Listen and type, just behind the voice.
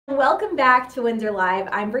Welcome back to Windsor Live.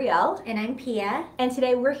 I'm Brielle. And I'm Pia. And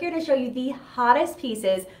today we're here to show you the hottest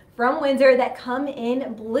pieces from Windsor that come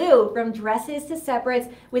in blue, from dresses to separates,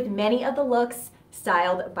 with many of the looks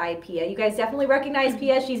styled by Pia. You guys definitely recognize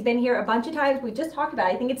Pia. She's been here a bunch of times. We just talked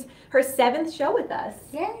about it. I think it's her 7th show with us.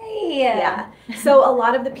 Yay! Yeah. So a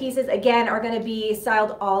lot of the pieces, again, are going to be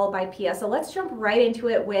styled all by Pia. So let's jump right into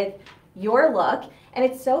it with your look. And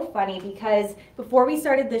it's so funny because before we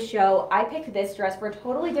started the show, I picked this dress for a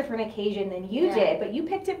totally different occasion than you did, but you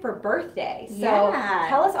picked it for birthday. So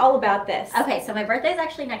tell us all about this. Okay, so my birthday is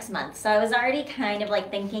actually next month. So I was already kind of like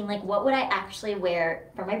thinking, like, what would I actually wear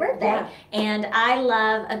for my birthday? Yeah. And I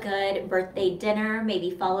love a good birthday dinner,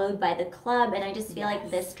 maybe followed by the club. And I just feel like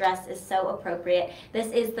this dress is so appropriate. This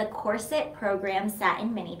is the Corset Program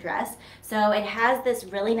Satin Mini Dress. So it has this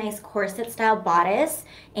really nice corset style bodice,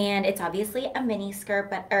 and it's obviously a mini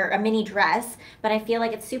skirt, or a mini dress, but I feel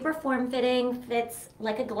like it's super form-fitting, fits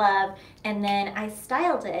like a glove. And then I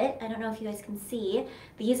styled it, I don't know if you guys can see,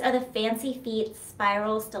 these are the Fancy Feet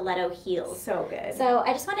spiral stiletto heels. So good. So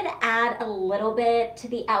I just wanted to add a little bit to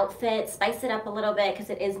the outfit, spice it up a little bit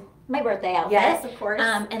because it is my birthday outfit. Yes, of course.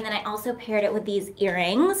 And then I also paired it with these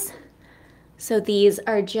earrings. So these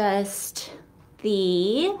are just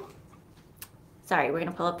the, sorry, we're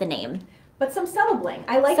gonna pull up the name. But some subtle bling.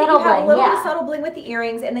 I like Subtle that you have a bling, little bit yeah. of subtle bling with the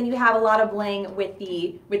earrings, and then you have a lot of bling with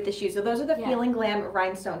the shoes. So those are the Feeling Glam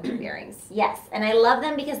rhinestone tube earrings. Yes, and I love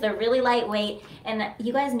them because they're really lightweight. And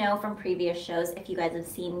you guys know from previous shows, if you guys have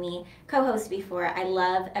seen me co-host before, I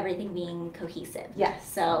love everything being cohesive.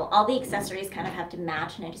 Yes. So all the accessories kind of have to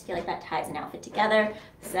match, and I just feel like that ties an outfit together.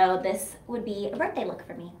 So this would be a birthday look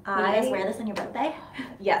for me. Would you guys wear this on your birthday?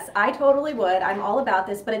 Yes, I totally would. I'm all about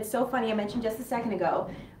this, but it's so funny. I mentioned just a second ago,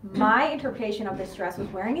 my interpretation of this dress was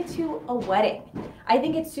wearing it to a wedding. I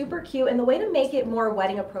think it's super cute, and the way to make it more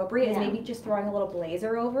wedding appropriate is maybe just throwing a little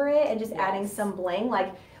blazer over it and just adding some bling.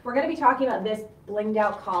 Like, we're going to be talking about this blinged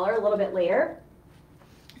out collar a little bit later,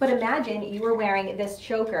 but imagine you were wearing this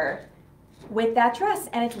choker with that dress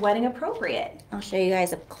and it's wedding appropriate. I'll show you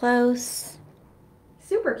guys up close.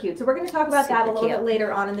 Super cute. So we're going to talk about that a little bit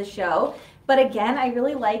later on in the show. But again, I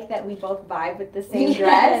really like that we both vibe with the same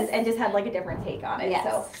dress and just had like a different take on it.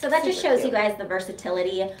 Yes. So that just shows you guys the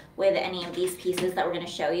versatility with any of these pieces that we're going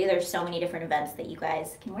to show you. There's so many different events that you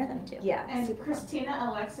guys can wear them to. Yeah. And Christina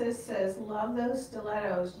Alexis says, love those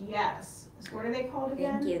stilettos. Yes. So what are they called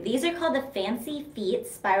again? Thank you. These are called the Fancy Feet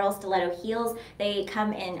spiral stiletto heels. They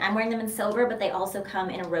come in, I'm wearing them in silver, but they also come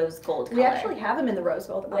in a rose gold color. We actually have them in the rose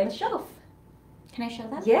gold on the shelf. Can I show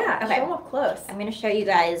them? Yeah, okay. Show them up close. I'm going to show you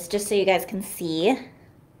guys just so you guys can see.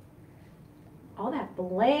 All that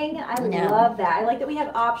bling. I love that. I like that we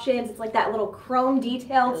have options. It's like that little chrome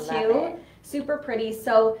detail too. Super pretty.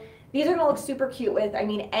 So these are going to look super cute with, I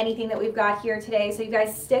mean, anything that we've got here today. So you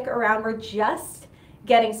guys stick around. We're just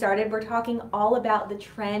getting started. We're talking all about the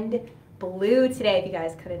trend blue today, if you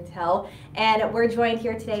guys couldn't tell. And we're joined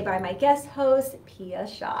here today by my guest host, Pia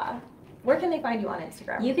Shah. Where can they find you on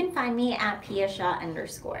Instagram? You can find me at Pia Shah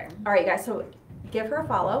 _. All right, guys, so give her a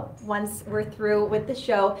follow once we're through with the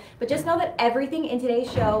show. But just know that everything in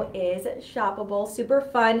today's show is shoppable, super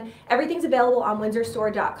fun. Everything's available on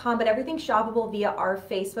windsorstore.com, but everything's shoppable via our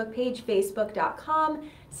Facebook page,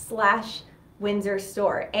 facebook.com/Windsor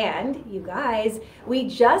Store. And you guys, we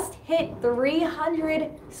just hit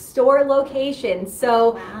 300 store locations.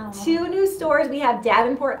 So 2 new stores. We have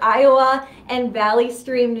Davenport, Iowa and Valley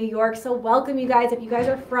Stream, New York. So welcome you guys. If you guys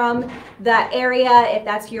are from that area, if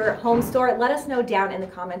that's your home store, let us know down in the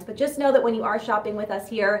comments. But just know that when you are shopping with us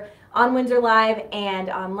here on Windsor Live and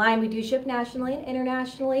online, we do ship nationally and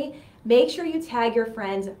internationally. Make sure you tag your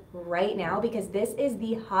friends right now because this is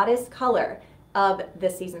the hottest color of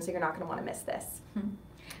this season, so you're not going to want to miss this.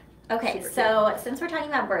 Okay, so since we're talking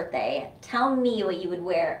about birthday, tell me what you would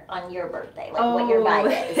wear on your birthday, like what your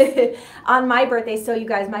vibe is. On my birthday, so you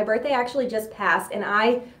guys, my birthday actually just passed, and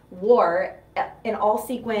I wore an all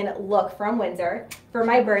sequin look from Windsor for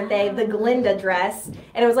my birthday, the Glinda dress,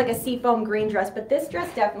 and it was like a seafoam green dress, but this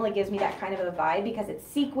dress definitely gives me that kind of a vibe because it's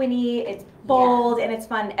sequiny, it's bold, and it's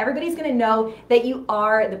fun. Everybody's gonna know that you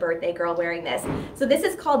are the birthday girl wearing this. So this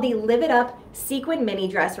is called the Live It Up sequin mini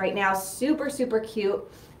dress right now. Super, super cute.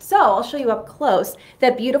 So I'll show you up close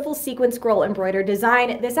that beautiful sequin scroll embroidered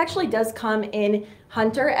design. This actually does come in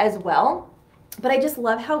Hunter as well. But I just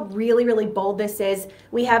love how really, really bold this is.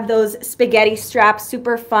 We have those spaghetti straps,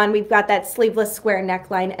 super fun. We've got that sleeveless square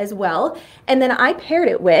neckline as well. And then I paired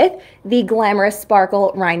it with the glamorous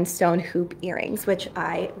sparkle rhinestone hoop earrings, which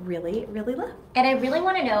I really, really love. And I really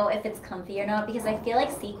want to know if it's comfy or not, because I feel like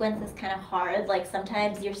sequins is kind of hard. Like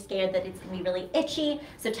sometimes you're scared that it's going to be really itchy.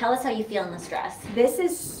 So tell us how you feel in this dress. This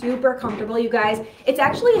is super comfortable, you guys. It's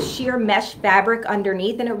actually a sheer mesh fabric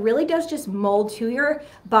underneath, and it really does just mold to your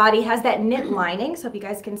body. It has that knit lining, so if you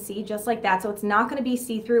guys can see, just like that. So it's not going to be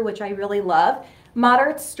see-through, which I really love.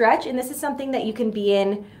 Moderate stretch, and this is something that you can be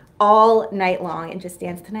in all night long and just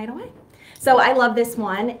dance the night away. So I love this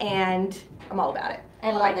one, and I'm all about it.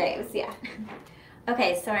 I love it. Yeah.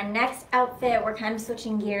 Okay, so our next outfit, we're kind of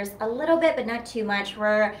switching gears a little bit, but not too much.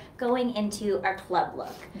 We're going into our club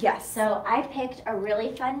look. Yes. So I picked a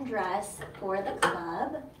really fun dress for the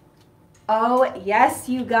club. Oh, yes,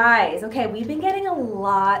 you guys. Okay, we've been getting a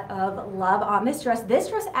lot of love on this dress. This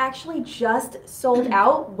dress actually just sold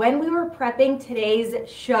out when we were prepping today's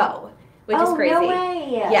show, which is crazy. Oh, no way.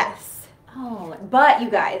 Yes. Oh, but you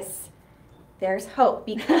guys, there's hope,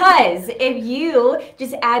 because if you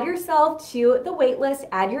just add yourself to the wait list,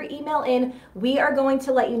 add your email in, we are going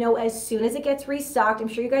to let you know as soon as it gets restocked. I'm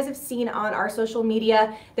sure you guys have seen on our social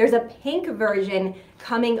media, there's a pink version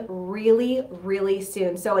coming really, really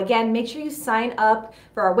soon. So again, make sure you sign up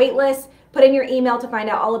for our wait list, put in your email to find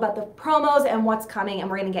out all about the promos and what's coming, and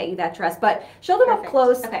we're gonna get you that dress. But show them up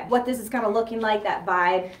close what this is kind of looking like, that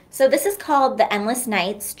vibe. So this is called the Endless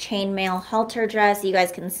Nights chainmail halter dress. You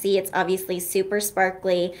guys can see it's obviously super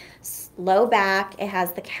sparkly, low back. It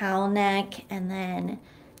has the cowl neck, and then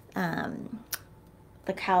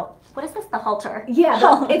the cowl. What is this? The halter.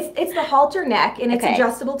 Yeah, it's the halter neck, and it's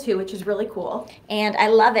adjustable too, which is really cool. And I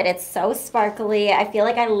love it. It's so sparkly. I feel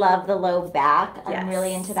like I love the low back. Yes. I'm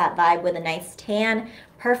really into that vibe with a nice tan.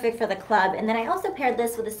 Perfect for the club. And then I also paired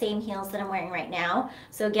this with the same heels that I'm wearing right now.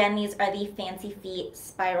 So again, these are the Fancy Feet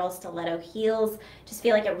spiral stiletto heels. Just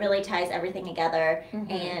feel like it really ties everything together.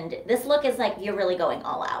 And this look is like you're really going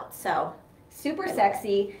all out. So super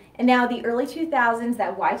sexy. And now the early 2000s,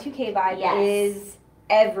 that Y2K vibe is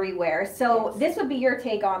everywhere. So this would be your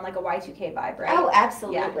take on like a Y2K vibe, right? Oh,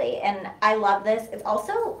 absolutely. Yeah. And I love this. It's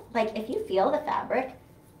also like, if you feel the fabric,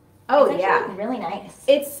 it's actually really nice.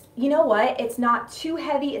 It's, you know what? It's not too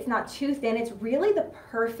heavy. It's not too thin. It's really the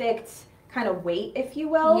perfect kind of weight, if you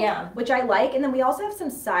will. Yeah. Which I like. And then we also have some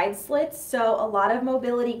side slits. So a lot of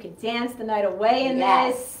mobility. You could dance the night away in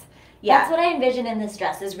this. Yeah. That's what I envision in this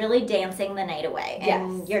dress, is really dancing the night away.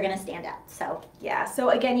 And you're going to stand out. So yeah. So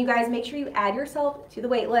again, you guys, make sure you add yourself to the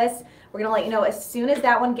wait list. We're going to let you know as soon as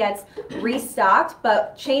that one gets restocked.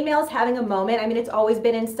 But chainmail is having a moment. I mean, it's always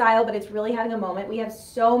been in style, but it's really having a moment. We have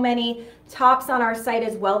so many tops on our site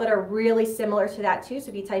as well that are really similar to that too. So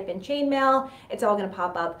if you type in chainmail, it's all going to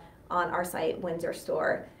pop up on our site,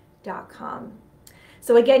 windsorstore.com.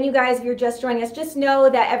 So again, you guys, if you're just joining us, just know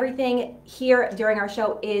that everything here during our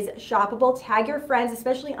show is shoppable. Tag your friends,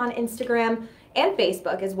 especially on Instagram and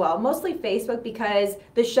Facebook as well. Mostly Facebook, because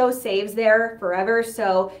the show saves there forever.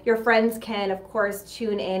 So your friends can, of course,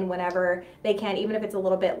 tune in whenever they can, even if it's a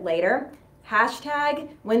little bit later. Hashtag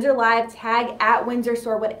Windsor Live, tag at Windsor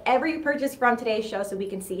Store, whatever you purchase from today's show, so we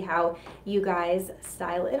can see how you guys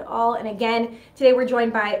style it all. And again, today we're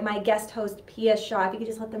joined by my guest host, Pia Shah. If you could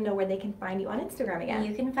just let them know where they can find you on Instagram again.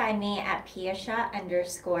 You can find me at Pia Shah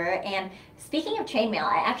 _. And speaking of chainmail,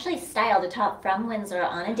 I actually styled a top from Windsor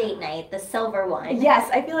on a date night, the silver one. Yes,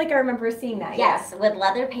 I feel like I remember seeing that. Yes, with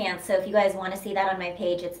leather pants. So if you guys want to see that on my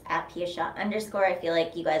page, it's at Pia Shah _. I feel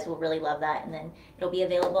like you guys will really love that, and then it'll be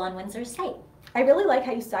available on Windsor's site. I really like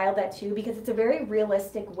how you styled that too, because it's a very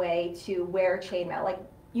realistic way to wear chainmail. Like,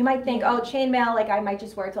 you might think, oh, chainmail, like I might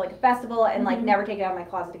just wear it to like a festival and like never take it out of my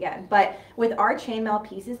closet again. But with our chainmail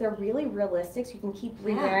pieces, they're really realistic, so you can keep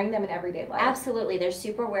re-wearing them in everyday life. Absolutely, they're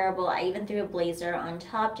super wearable. I even threw a blazer on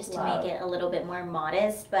top just to make it a little bit more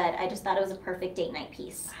modest, but I just thought it was a perfect date night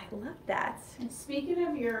piece. I love that. And speaking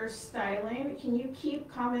of your styling, can you keep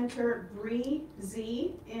commenter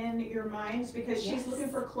Brielle in your minds, because she's looking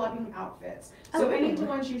for clubbing outfits. So any of the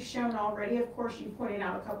ones you've shown already, of course, you pointed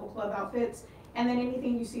out a couple club outfits. And then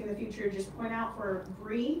anything you see in the future, just point out for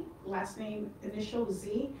Brielle, last name, initial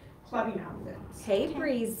Z, clubbing outfits. Hey,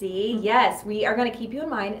 Breezy. Yes, we are going to keep you in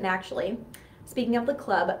mind. And actually, speaking of the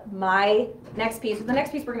club, my next piece, the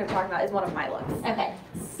next piece we're going to talk about is one of my looks. Okay.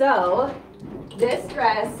 So, this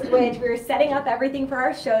dress, which we were setting up everything for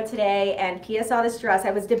our show today, and Pia saw this dress.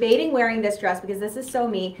 I was debating wearing this dress because this is so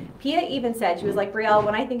me. Pia even said, she was like, Brielle,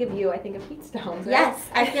 when I think of you, I think of heat stones, right? Yes,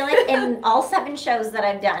 I feel like in all 7 shows that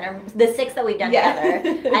I've done, or the 6 that we've done together,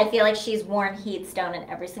 I feel like she's worn heat stone in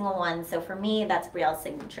every single one. So for me, that's Brielle's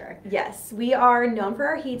signature. Yes, we are known for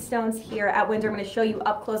our heat stones here at Windsor. I'm going to show you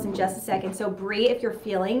up close in just a second. So Brie, if you're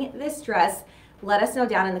feeling this dress, let us know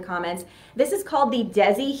down in the comments. This is called the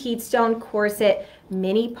Desi Heatstone Corset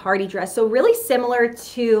Mini Party Dress. So really similar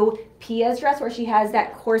to Pia's dress where she has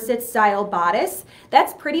that corset style bodice.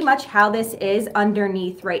 That's pretty much how this is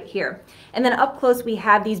underneath right here. And then up close we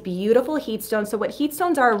have these beautiful heat stones. So what heat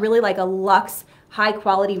stones are really like a luxe high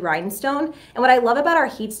quality rhinestone. And what I love about our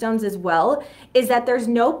heat stones as well is that there's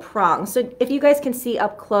no prongs. So if you guys can see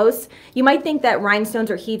up close, you might think that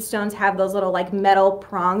rhinestones or heat stones have those little like metal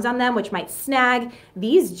prongs on them, which might snag.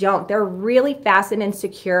 These don't. They're really fastened and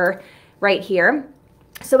secure right here.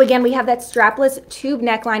 So again, we have that strapless tube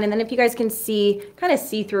neckline, and then if you guys can see, kind of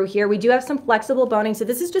see through here, we do have some flexible boning. So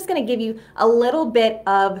this is just going to give you a little bit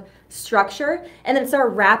of structure, and then it's our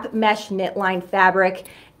wrap mesh knit line fabric.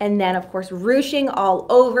 And then, of course, ruching all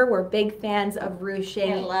over. We're big fans of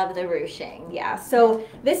ruching. I love the ruching. Yeah, so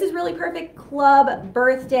this is really perfect club,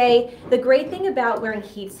 birthday. The great thing about wearing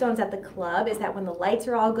heat stones at the club is that when the lights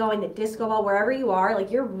are all going, the disco ball, wherever you are, like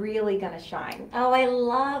you're really gonna shine. Oh, I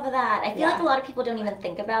love that. I feel like a lot of people don't even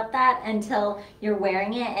think about that until you're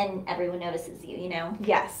wearing it and everyone notices you, you know?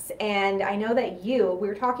 Yes, and I know that we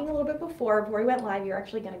were talking a little bit before we went live, you're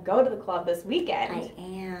actually gonna go to the club this weekend. I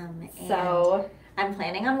am. So I'm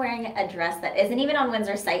planning on wearing a dress that isn't even on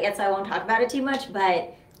Windsor's site yet, so I won't talk about it too much,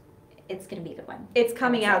 but it's going to be a good one. It's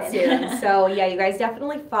coming out soon. So yeah, you guys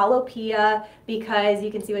definitely follow Pia because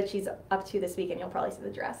you can see what she's up to this weekend. You'll probably see the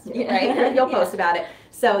dress too, right? You'll post about it.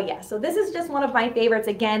 So yeah, so this is just one of my favorites.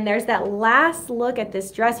 Again, there's that last look at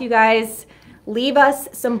this dress, you guys. Leave us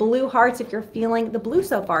some blue hearts if you're feeling the blue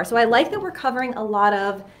so far. So I like that we're covering a lot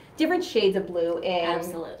of different shades of blue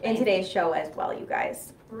in today's show as well, you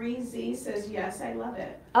guys. Bree Z says, yes, I love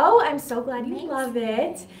it. Oh, I'm so glad you love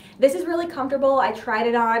it. This is really comfortable. I tried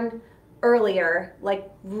it on earlier, like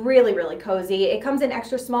really, really cozy. It comes in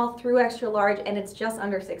extra small through extra large, and it's just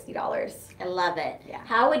under $60. I love it. Yeah.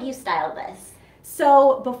 How would you style this?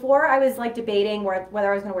 So before I was like debating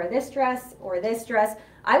whether I was gonna wear this dress or this dress,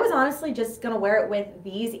 I was honestly just gonna wear it with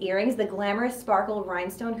these earrings, the glamorous sparkle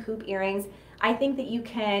rhinestone hoop earrings. I think that you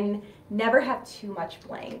can never have too much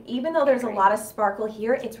bling. Even though there's a lot of sparkle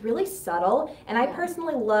here, it's really subtle. And I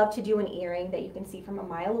personally love to do an earring that you can see from a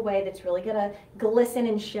mile away that's really gonna glisten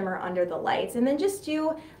and shimmer under the lights. And then just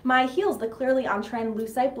do my heels, the Clearly On Trend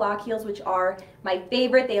Lucite block heels, which are my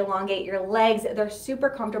favorite. They elongate your legs. They're super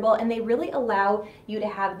comfortable, and they really allow you to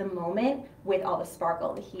have the moment with all the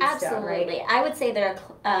sparkle, the heat stone, right? Absolutely. I would say they're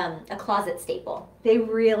a closet staple. They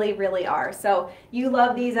really, really are. So you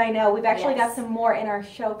love these, I know. We've actually got some more in our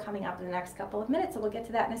show coming up in the next couple of minutes, so we'll get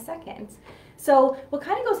to that in a second. So what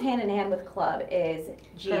kind of goes hand in hand with club is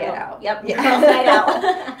G-It Out. Yep, Girls Night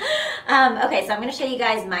Out. Okay, so I'm going to show you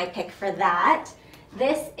guys my pick for that.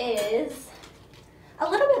 This is a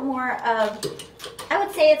little bit more of, I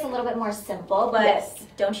would say it's a little bit more simple, but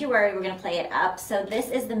don't you worry, we're going to play it up. So this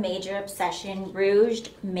is the Major Obsession Rouged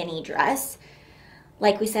Mini Dress.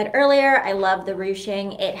 Like we said earlier, I love the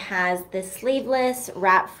ruching. It has this sleeveless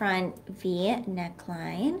wrap front V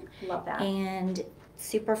neckline. Love that. And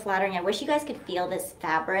super flattering. I wish you guys could feel this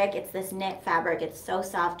fabric. It's this knit fabric. It's so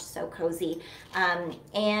soft, so cozy.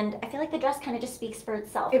 And I feel like the dress kind of just speaks for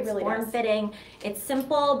itself. It really does. It's form-fitting. It's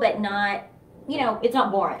simple, but not, you know, it's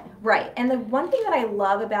not boring. Right, and the one thing that I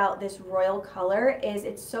love about this royal color is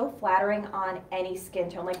it's so flattering on any skin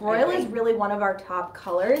tone. Like royal is really one of our top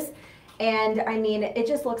colors. And I mean, it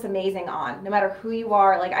just looks amazing on, no matter who you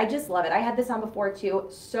are. Like, I just love it. I had this on before too.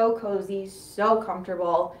 So cozy, so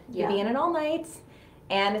comfortable. You'll be in it all night,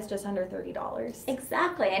 and it's just under $30.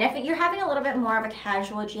 Exactly. And if you're having a little bit more of a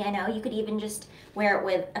casual GNO, you could even just wear it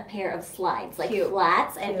with a pair of slides, like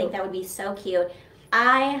flats. I think that would be so cute.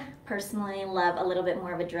 I personally love a little bit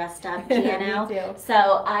more of a dressed up GNO. Me too.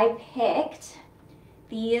 So I picked,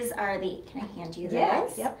 these are the, can I hand you this?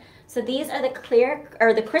 Yes. Yep. So these are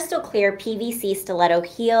the crystal clear PVC stiletto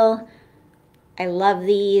heel. I love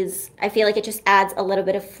these. I feel like it just adds a little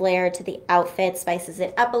bit of flair to the outfit, spices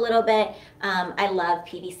it up a little bit. I love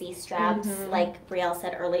PVC straps, like Brielle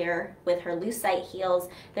said earlier with her lucite heels.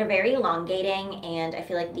 They're very elongating, and I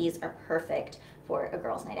feel like these are perfect for a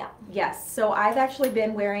girls' night out. Yes, so I've actually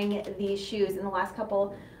been wearing these shoes in the last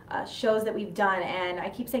couple shows that we've done, and I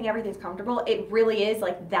keep saying everything's comfortable. It really is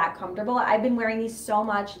like that comfortable. I've been wearing these so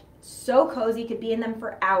much, so cozy, could be in them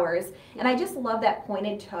for hours, and I just love that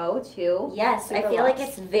pointed toe too. Yes, Super I feel luxe. like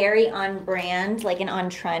it's very on brand, like and on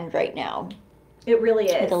trend right now. It really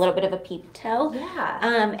is. With a little bit of a peep toe.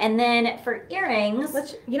 Yeah. And then for earrings,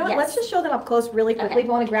 Let's, you know what, yes. let's just show them up close really quickly. Okay. If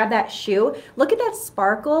you want to grab that shoe, look at that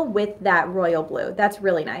sparkle with that royal blue. That's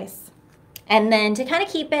really nice. And then to kind of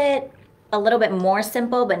keep it a little bit more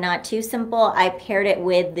simple, but not too simple, I paired it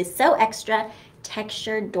with the So Extra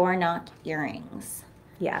textured door knock earrings.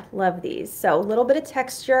 Yeah, love these. So a little bit of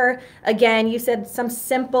texture. Again, you said some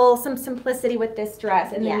simplicity with this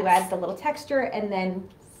dress, and then you Yes. add the little texture, and then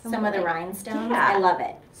Some of the rhinestones. Yeah. I love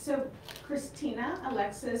it. So Christina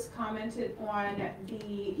Alexis commented on the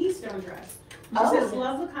Heatstone dress. She Oh. says,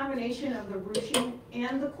 love the combination of the ruching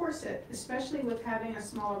and the corset, especially with having a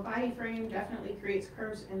smaller body frame, definitely creates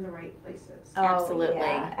curves in the right places. Oh, Absolutely.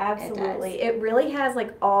 yeah, absolutely. It It really has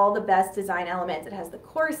like all the best design elements. It has the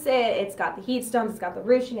corset, it's got the heat stones, it's got the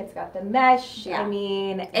ruching, it's got the mesh. Yeah. I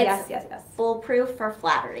mean, yes. Foolproof for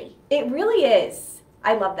flattery. It really is.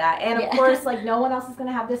 I love that. And of Yeah. course, like no one else is going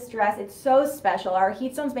to have this dress. It's so special. Our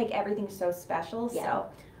heat stones make everything so special. Yeah. So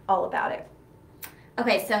all about it.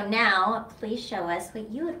 Okay, so now please show us what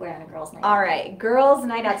you would wear on a girls' night. All right, girls'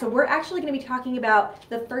 night out. So we're actually going to be talking about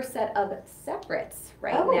the first set of separates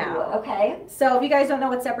right now. Okay. So if you guys don't know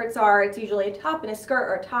what separates are, it's usually a top and a skirt,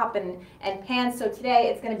 or a top and pants. So today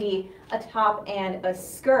it's going to be a top and a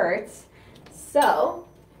skirt. So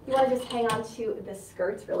you want to just hang on to the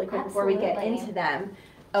skirts really quick before we get Absolutely. into them.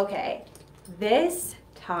 Okay, this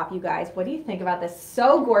top, you guys, what do you think about this?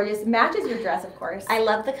 So gorgeous. Matches your dress, of course. I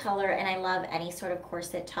love the color, and I love any sort of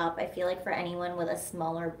corset top. I feel like for anyone with a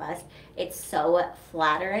smaller bust, it's so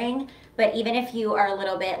flattering. But even if you are a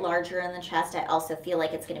little bit larger in the chest, I also feel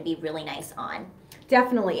like it's going to be really nice on.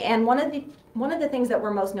 Definitely. And one of the things that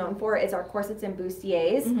we're most known for is our corsets and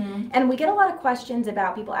bustiers. Mm-hmm. And we get a lot of questions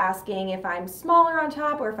about people asking if I'm smaller on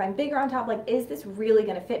top or if I'm bigger on top, like, is this really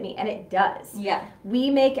going to fit me? And it does. Yeah. We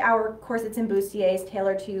make our corsets and bustiers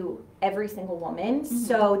tailored to every single woman. Mm-hmm.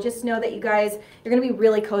 So just know that you guys, you're going to be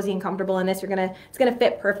really cozy and comfortable in this. It's going to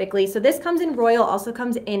fit perfectly. So this comes in royal, also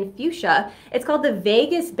comes in fuchsia. It's called the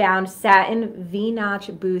Vegas bound satin V-notch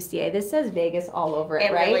bustier. This says Vegas all over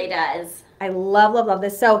it, right? It really does. I love, love, love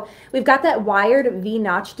this. So we've got that wired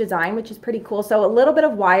V-notch design, which is pretty cool. So a little bit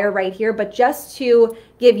of wire right here, but just to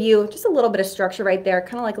give you just a little bit of structure right there,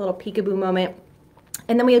 kind of like a little peekaboo moment.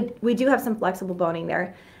 And then we do have some flexible boning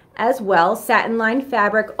there as well. Satin lined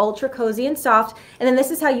fabric, ultra cozy and soft. And then this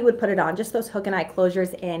is how you would put it on, just those hook and eye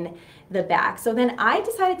closures in the back. So then I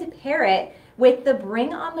decided to pair it with the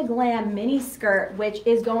Bring on the Glam mini skirt, which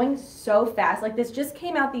is going so fast. Like, this just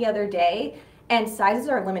came out the other day. And sizes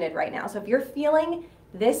are limited right now. So if you're feeling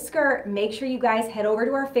this skirt, make sure you guys head over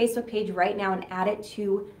to our Facebook page right now and add it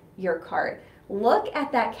to your cart. Look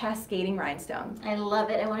at that cascading rhinestone. I love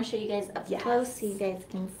it. I want to show you guys up Yes. close so you guys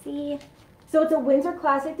can see. So it's a Windsor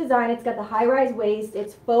classic design. It's got the high-rise waist,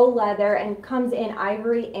 it's faux leather, and comes in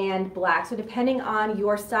ivory and black. So depending on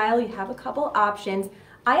your style, you have a couple options.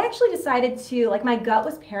 I actually decided to, like, my gut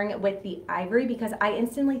was pairing it with the ivory because I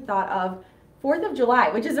instantly thought of 4th of July,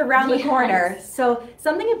 which is around the corner. So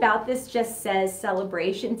something about this just says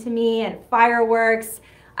celebration to me, and fireworks.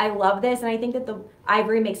 I love this, and I think that the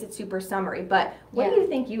ivory makes it super summery. But what do you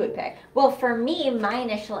think you would pick? Well, for me, my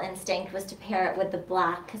initial instinct was to pair it with the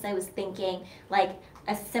black because I was thinking like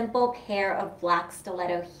a simple pair of black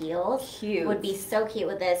stiletto heels Cute. would be so cute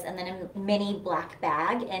with this, and then a mini black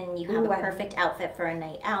bag, and you have Ooh, a perfect outfit for a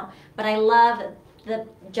night out. But I love the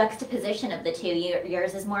juxtaposition of the two.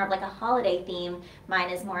 Yours is more of like a holiday theme.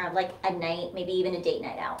 Mine is more of like a night, maybe even a date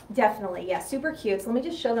night out. Definitely, yeah, super cute. So let me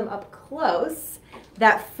just show them up close.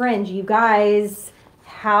 That fringe, you guys,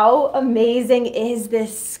 how amazing is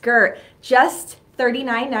this skirt? Just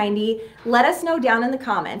 $39.90. Let us know down in the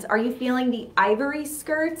comments. Are you feeling the ivory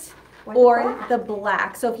skirt or the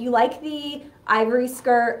black? So if you like the ivory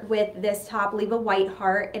skirt with this top, leave a white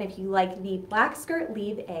heart. And if you like the black skirt,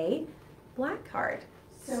 leave a black heart.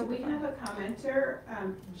 So we have a commenter,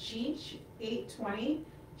 Geech820.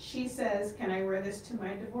 She says, can I wear this to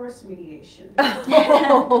my divorce mediation?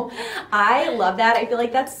 Oh, I love that. I feel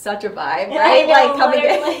like that's such a vibe, I right? know, Like coming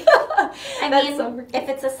literally. in. I That's mean, so if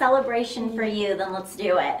it's a celebration for you, then let's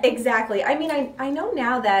do it. Exactly. I mean, I know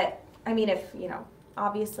now that, I mean, if, you know,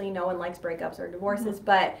 obviously no one likes breakups or divorces,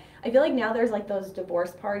 but I feel like now there's like those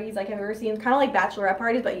divorce parties, like I've ever seen, kind of like bachelorette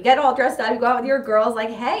parties, but you get all dressed up, you go out with your girls,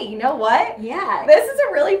 like, hey, you know what? Yeah. This is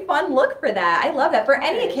a really fun look for that. I love that for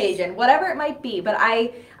any occasion, whatever it might be. But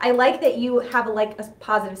I like that you have a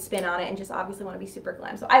positive spin on it and just obviously want to be super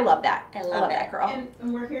glam. So I love that. I love that, girl.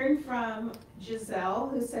 And we're hearing from Giselle,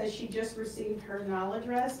 who says she just received her Nala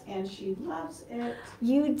dress and she loves it.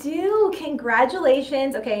 You do.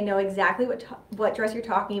 Congratulations. Okay, I know exactly what dress you're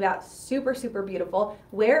talking about. Super, super beautiful.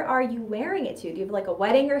 Where are you wearing it to? Do you have like a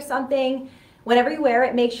wedding or something? Whenever you wear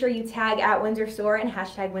it, make sure you tag at Windsor Store and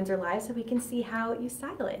hashtag Windsor Live so we can see how you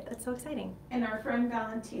style it. That's so exciting. And our friend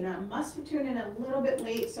Valentina must have tuned in a little bit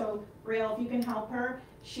late, so Brielle, if you can help her,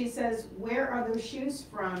 she says, where are those shoes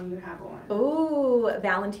from you have on? Ooh,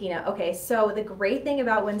 Valentina. Okay, so the great thing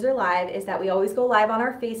about Windsor Live is that we always go live on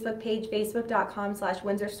our Facebook page,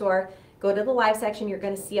 facebook.com/Windsor Store. Go to the live section, you're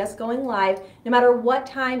gonna see us going live. No matter what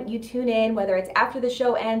time you tune in, whether it's after the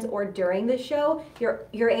show ends or during the show,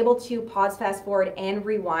 you're able to pause, fast forward, and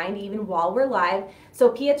rewind even while we're live. So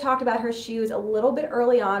Pia talked about her shoes a little bit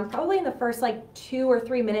early on, probably in the first like 2 or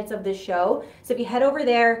 3 minutes of the show. So if you head over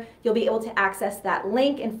there, you'll be able to access that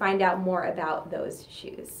link and find out more about those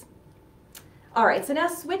shoes. All right, so now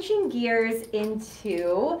switching gears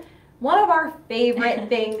into one of our favorite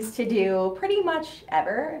things to do pretty much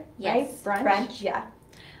ever, Yes, right? brunch. Yeah.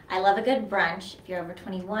 I love a good brunch. If you're over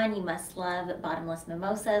 21, you must love bottomless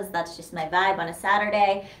mimosas. That's just my vibe on a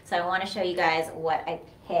Saturday. So I want to show you guys what I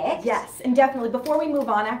picked. Yes, and definitely before we move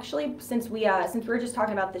on, actually, since we were just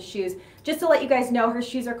talking about the shoes, just to let you guys know, her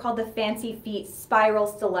shoes are called the Fancy Feet Spiral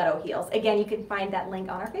Stiletto Heels. Again, you can find that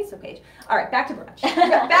link on our Facebook page. All right, back to brunch.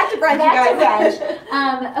 Back to brunch, you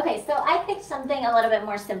guys. Okay, so I picked something a little bit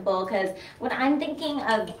more simple because when I'm thinking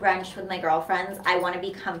of brunch with my girlfriends, I want to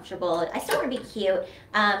be comfortable. I still want to be cute,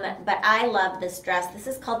 but I love this dress. This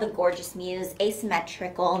is called the Gorgeous Muse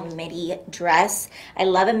Asymmetrical Midi Dress. I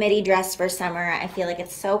love a midi dress for summer. I feel like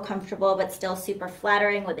it's so comfortable but still super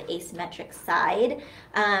flattering with the asymmetric side.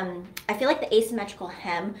 I feel like the asymmetrical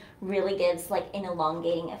hem really gives like an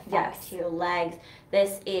elongating effect to your legs.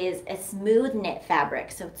 This is a smooth knit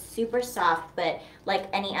fabric, so it's super soft, but like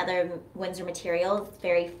any other Windsor material, it's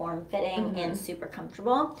very form-fitting and super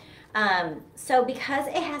comfortable. So because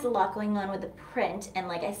it has a lot going on with the print, and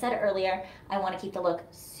like I said earlier, I want to keep the look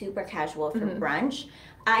super casual for brunch,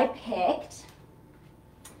 I picked,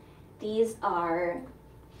 these are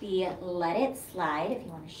the Let It Slide, if you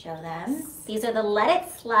want to show them. These are the Let It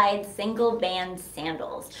Slide single band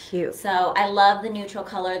sandals. Cute. So I love the neutral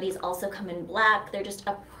color. These also come in black. They're just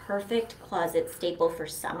a perfect closet staple for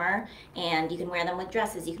summer, and you can wear them with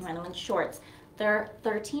dresses, you can wear them with shorts. They're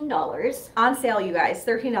 $13. On sale, you guys,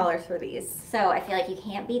 $13 for these. So I feel like you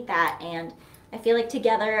can't beat that, and I feel like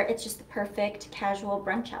together it's just the perfect casual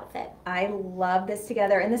brunch outfit. I love this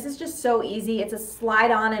together, and this is just so easy. It's a slide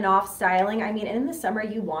on and off styling. I mean, in the summer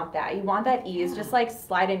you want that. You want that ease, just like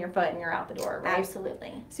slide in your foot and you're out the door, right?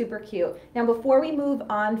 Absolutely. Super cute. Now, before we move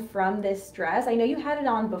on from this dress, I know you had it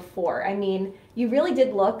on before. I mean, you really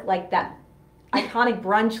did look like that iconic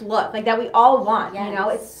brunch look, like that we all want, you know?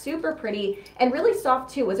 It's super pretty and really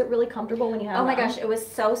soft too. Was it really comfortable when you had it on? Oh my gosh, it was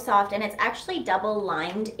so soft, and it's actually double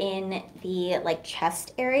lined in the like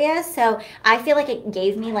chest area, so I feel like it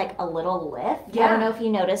gave me like a little lift. I don't know if you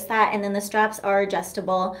noticed that, and then the straps are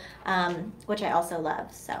adjustable, which I also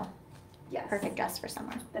love, so. Yes. Perfect dress for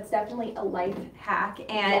summer. That's definitely a life hack.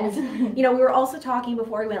 And, you know, we were also talking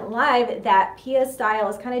before we went live that Pia's style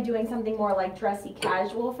is kind of doing something more like dressy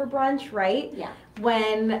casual for brunch, right? Yeah.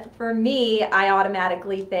 When, for me, I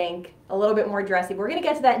automatically think a little bit more dressy. We're going to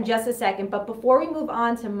get to that in just a second. But before we move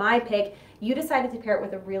on to my pick, you decided to pair it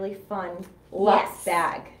with a really fun luxe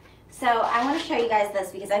bag. So I want to show you guys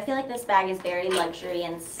this because I feel like this bag is very luxury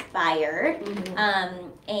inspired.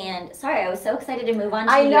 And sorry, I was so excited to move on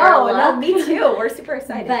to your look. No, me too. We're super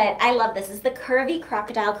excited. But I love this. This is the curvy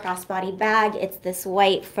crocodile crossbody bag. It's this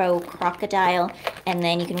white faux crocodile, and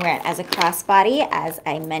then you can wear it as a crossbody, as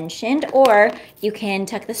I mentioned, or you can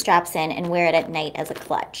tuck the straps in and wear it at night as a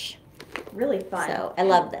clutch. Really fun. So I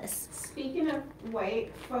love this. Speaking of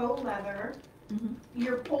white, faux leather,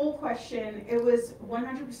 your poll question, it was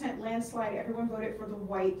 100% landslide. Everyone voted for the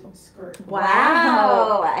white skirt.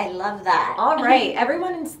 Wow. I love that. All right.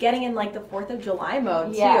 Everyone's getting in like the 4th of July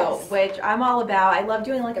mode too, which I'm all about. I love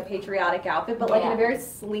doing like a patriotic outfit, but like in a very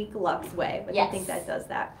sleek luxe way. But I think that does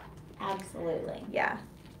that. Absolutely. Yeah.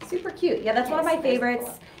 Super cute. Yeah, that's one of my favorites.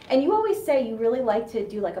 Cool. And you always say you really like to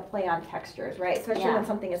do like a play on textures, right? Especially when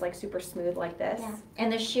something is like super smooth like this. Yeah.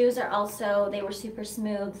 And the shoes are also, they were super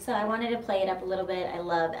smooth, so I wanted to play it up a little bit. I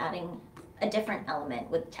love adding a different element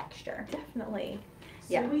with texture. Definitely.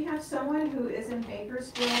 Yeah. So we have someone who is in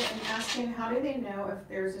Bakersfield and asking, how do they know if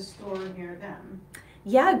there's a store near them?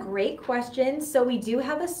 Yeah, great question. So we do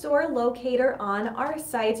have a store locator on our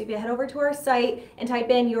site. So if you head over to our site and type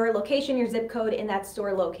in your location, your zip code in that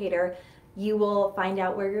store locator, you will find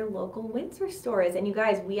out where your local Windsor store is. And you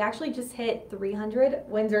guys, we actually just hit 300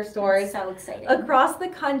 Windsor stores. So exciting. Across the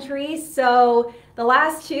country. So the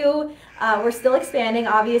last two, we're still expanding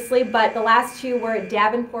obviously, but the last two were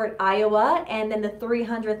Davenport, Iowa, and then the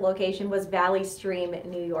 300th location was Valley Stream,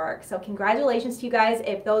 New York. So congratulations to you guys.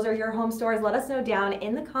 If those are your home stores, let us know down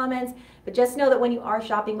in the comments. But just know that when you are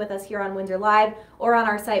shopping with us here on Windsor Live or on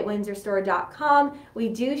our site windsorstore.com, we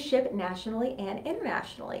do ship nationally and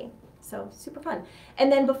internationally. So super fun.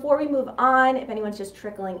 And then before we move on, if anyone's just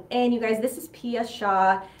trickling in, you guys, this is Pia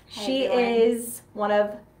Shah. She is one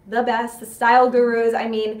of the best, the style gurus. I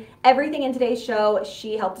mean, everything in today's show,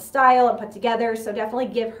 she helped to style and put together. So definitely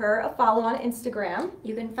give her a follow on Instagram.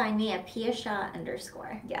 You can find me at Pia Shah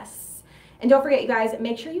 _. Yes. And don't forget, you guys,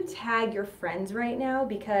 make sure you tag your friends right now,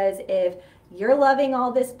 because if you're loving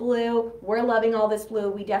all this blue, we're loving all this blue,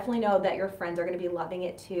 we definitely know that your friends are going to be loving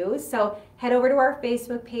it too. So head over to our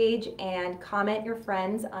Facebook page and comment your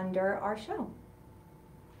friends under our show.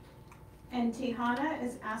 And Tihana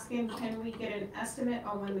is asking, can we get an estimate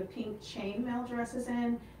on when the pink chainmail dress is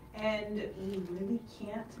in? And we really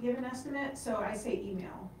can't give an estimate, so I say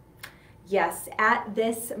email. Yes, at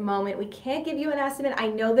this moment, we can't give you an estimate. I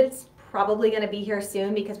know that it's probably going to be here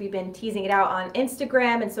soon because we've been teasing it out on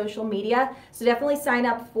Instagram and social media. So definitely sign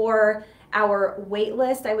up for our wait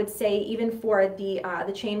list. I would say even for the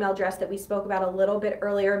chainmail dress that we spoke about a little bit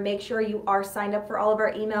earlier, make sure you are signed up for all of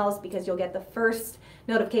our emails, because you'll get the first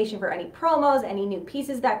notification for any promos, any new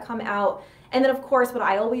pieces that come out. And then of course, what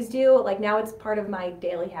I always do, like now it's part of my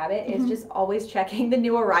daily habit, is just always checking the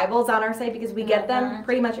new arrivals on our site, because we get them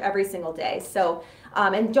pretty much every single day. So,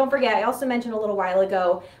 and don't forget, I also mentioned a little while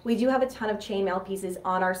ago, we do have a ton of chainmail pieces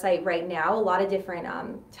on our site right now, a lot of different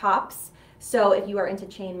tops. So if you are into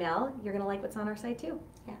chainmail, you're gonna like what's on our site too.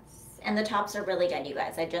 Yes, and the tops are really good, you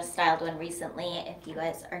guys. I just styled one recently. If you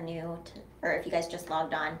guys are new to, or if you guys just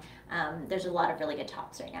logged on, there's a lot of really good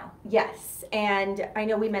tops right now. Yes, and I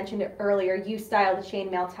know we mentioned it earlier, you styled a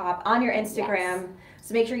chainmail top on your Instagram. Yes.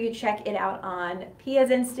 So make sure you check it out on Pia's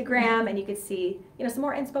Instagram, and you can see, you know, some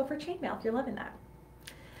more inspo for chainmail if you're loving that.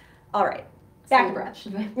 All right. Back to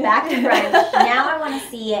brunch. Back to brunch. Now I want to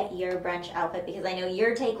see your brunch outfit, because I know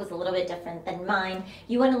your take was a little bit different than mine.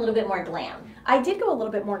 You went a little bit more glam. I did go a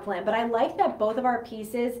little bit more glam, but I like that both of our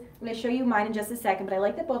pieces, I'm going to show you mine in just a second, but I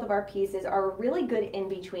like that both of our pieces are really good in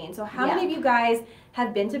between. So how many of you guys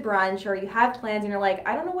have been to brunch, or you have plans and you're like,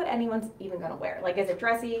 I don't know what anyone's even going to wear? Like, is it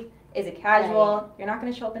dressy? Is it casual? Right. You're not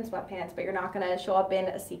going to show up in sweatpants, but you're not going to show up in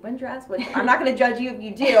a sequin dress, which I'm not going to judge you if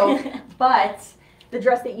you do, but the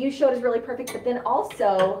dress that you showed is really perfect. But then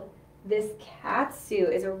also this cat suit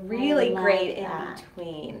is really great in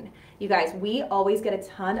between. You guys, we always get a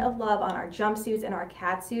ton of love on our jumpsuits and our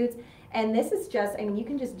cat suits. And this is just, I mean, you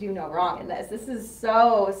can just do no wrong in this. This is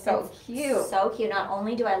so cute. So cute. Not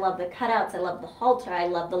only do I love the cutouts, I love the halter, I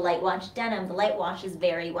love the light wash denim. The light wash is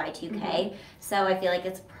very Y2K. So I feel like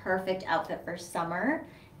it's perfect outfit for summer.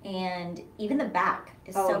 And even the back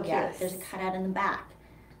is so cute. Yes. There's a cutout in the back.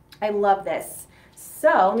 I love this.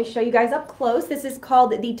 So let me show you guys up close. This is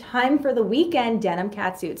called the Time for the Weekend denim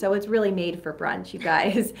catsuit. So it's really made for brunch, you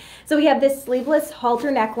guys. So we have this sleeveless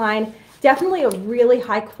halter neckline. Definitely a really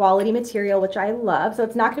high quality material, which I love. So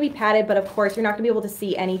it's not going to be padded, but of course you're not going to be able to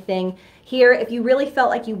see anything here. If you really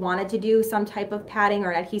felt like you wanted to do some type of padding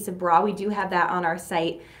or adhesive bra, we do have that on our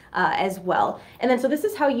site as well. And then so this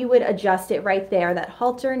is how you would adjust it right there, that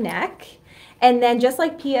halter neck. And then just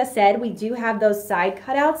like Pia said, we do have those side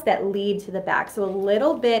cutouts that lead to the back. So a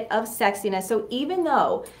little bit of sexiness. So even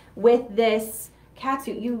though with this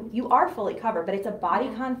catsuit, you are fully covered, but it's a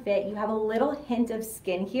bodycon fit. You have a little hint of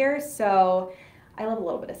skin here. So I love a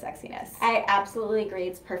little bit of sexiness. I absolutely agree.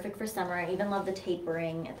 It's perfect for summer. I even love the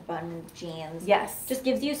tapering at the bottom of jeans. Yes. Just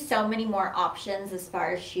gives you so many more options as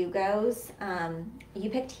far as shoe goes. You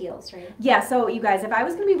picked heels, right? Yeah, so you guys, if I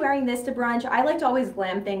was going to be wearing this to brunch, I like to always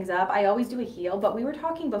glam things up. I always do a heel, but we were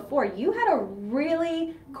talking before. You had a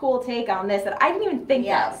really cool take on this that I didn't even think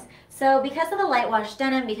of. So because of the light wash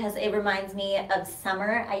denim, because it reminds me of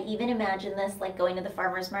summer, I even imagine this like going to the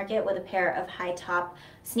farmer's market with a pair of high top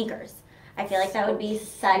sneakers. I feel like that would be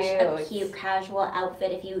such a cute casual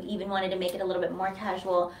outfit. If you even wanted to make it a little bit more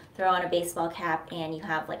casual, throw on a baseball cap and you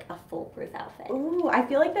have like a foolproof outfit. Ooh, I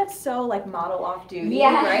feel like that's so like model off duty,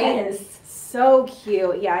 yes. Right? So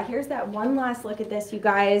cute. Yeah, here's that one last look at this, you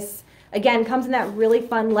guys. Again, comes in that really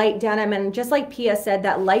fun light denim, and just like Pia said,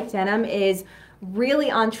 that light denim is really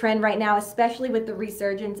on trend right now, especially with the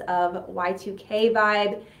resurgence of Y2K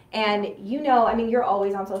vibe. And you know, I mean, you're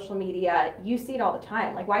always on social media. You see it all the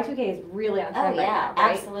time. Like Y2K is really on trend right now,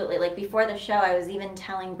 right? Absolutely. Like before the show, I was even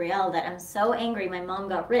telling Brielle that I'm so angry my mom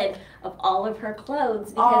got rid of all of her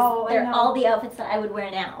clothes because they're all the outfits that I would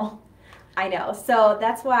wear now. I know. So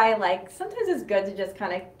that's why, like, sometimes it's good to just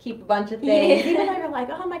kind of keep a bunch of things. Even though you're like,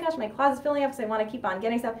 oh my gosh, my closet's filling up, so I want to keep on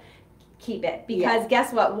getting stuff. Keep it. Because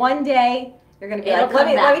guess what? One day, you're going to be like,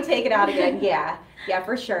 let me take it out again. Yeah,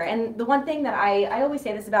 for sure. And the one thing that I always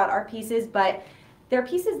say this about our pieces, but they're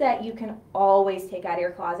pieces that you can always take out of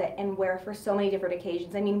your closet and wear for so many different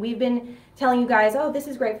occasions. I mean, we've been telling you guys, oh, this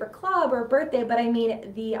is great for club or birthday, but I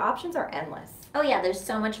mean, the options are endless. Oh yeah, there's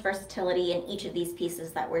so much versatility in each of these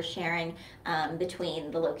pieces that we're sharing, between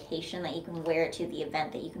the location that you can wear it to, the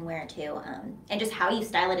event that you can wear it to, and just how you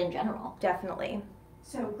style it in general. Definitely.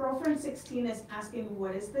 So girlfriend 16 is asking,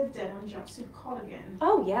 what is the denim jumpsuit called again?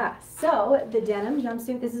 Oh yeah, so the denim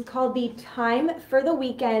jumpsuit, this is called the Time for the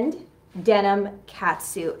Weekend denim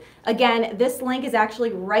catsuit. Again, this link is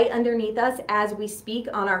actually right underneath us as we speak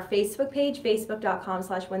on our Facebook page,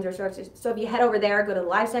 facebook.com/Windsor. So if you head over there, go to the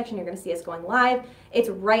live section, you're going to see us going live. It's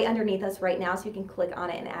right underneath us right now, so you can click on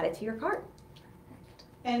it and add it to your cart.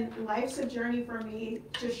 And life's a journey for me.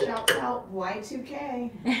 Just shouts out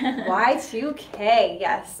Y2K. Y2K,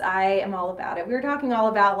 yes, I am all about it. We were talking all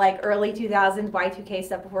about like early 2000s Y2K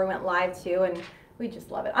stuff before we went live too, and we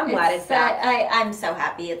just love it. I'm glad it's back. I'm so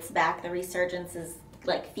happy it's back. The resurgence is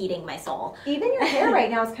like feeding my soul. Even your hair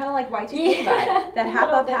right now is kind of like Y2K vibe. That half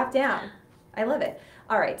up, half down. I love it.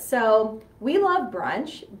 All right, so we love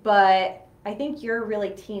brunch, but I think you're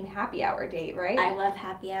really team happy hour date, right? I love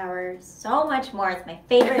happy hour so much more. It's my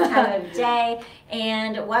favorite time of day.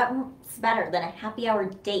 And what's better than a happy hour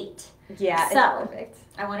date? Yeah, so, it's perfect.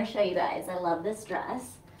 I want to show you guys. I love this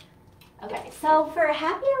dress. Okay, so for a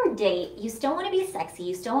happy hour date, you still want to be sexy,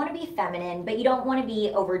 you still want to be feminine, but you don't want to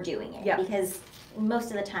be overdoing it because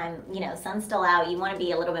most of the time, you know, sun's still out, you want to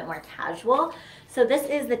be a little bit more casual. So this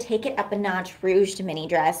is the Take It Up a Notch ruched mini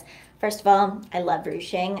dress. First of all, I love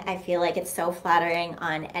ruching. I feel like it's so flattering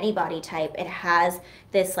on any body type. It has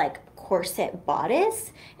this like corset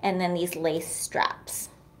bodice and then these lace straps.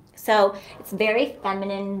 So it's a very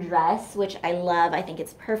feminine dress, which I love. I think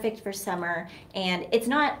it's perfect for summer, and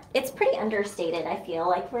it's pretty understated, I feel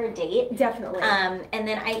like, for a date. Definitely. And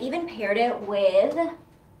then I even paired it with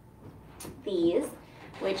these,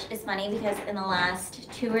 which is funny because in the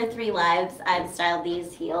last 2 or 3 lives, I've styled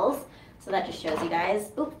these heels. So that just shows you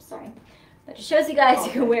guys, oops, sorry. That just shows you guys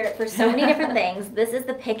you can wear it for so many different things. This is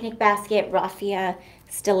the Picnic Basket Raffia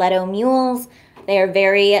Stiletto Mules. They are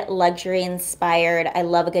very luxury inspired. I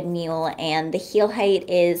love a good mule, and the heel height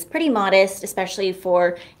is pretty modest, especially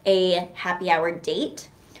for a happy hour date.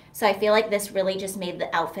 So I feel like this really just made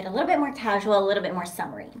the outfit a little bit more casual, a little bit more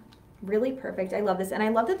summery. Really perfect. I love this. And I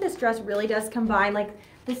love that this dress really does combine like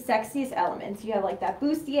the sexiest elements. You have like that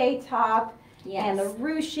bustier top and the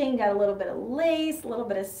ruching, got a little bit of lace, a little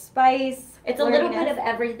bit of spice. It's a little bit of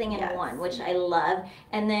everything in one, which I love.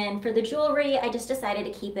 And then for the jewelry, I just decided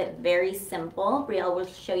to keep it very simple. Brielle will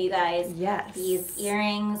show you guys these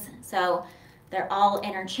earrings. So they're all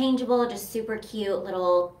interchangeable, just super cute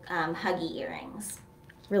little huggy earrings.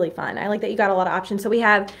 Really fun. I like that you got a lot of options. So we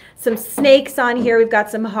have some snakes on here. We've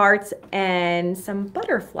got some hearts and some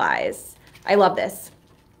butterflies. I love this.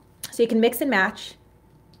 So you can mix and match.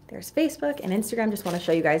 There's Facebook and Instagram. Just want to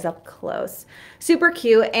show you guys up close. Super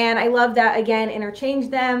cute. And I love that, again, interchange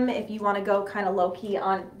them if you want to go kind of low-key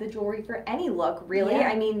on the jewelry for any look, really.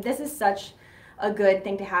 I mean, this is such a good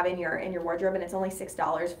thing to have in your wardrobe, and it's only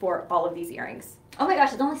 $6 for all of these earrings. Oh my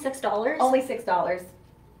gosh, it's only $6? Only $6.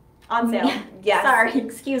 On sale. Yes. Sorry,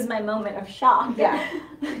 excuse my moment of shock.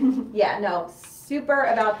 Yeah, no, super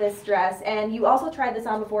about this dress. And you also tried this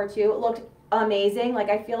on before too. It looked amazing. Like,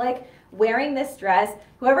 I feel like wearing this dress,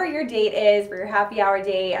 whoever your date is for your happy hour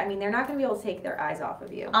date, I mean, they're not going to be able to take their eyes off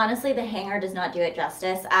of you. Honestly, the hanger does not do it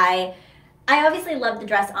justice. I obviously love the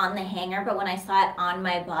dress on the hanger, but when I saw it on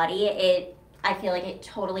my body, I feel like it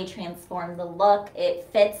totally transformed the look. It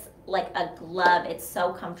fits like a glove. It's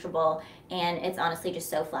so comfortable, and it's honestly just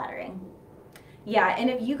so flattering. Yeah, and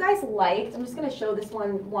if you guys liked, I'm just going to show this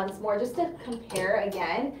one once more just to compare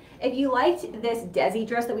again. If you liked this Desi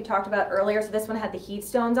dress that we talked about earlier, so this one had the heat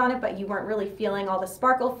stones on it, but you weren't really feeling all the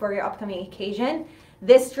sparkle for your upcoming occasion,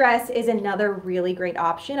 This dress is another really great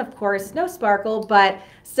option. Of course, no sparkle, but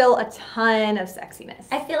still a ton of sexiness.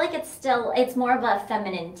 I feel like it's more of a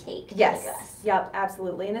feminine take to the dress. Yep,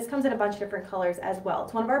 absolutely. And this comes in a bunch of different colors as well.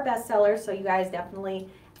 It's one of our best sellers, so you guys definitely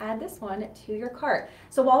add this one to your cart.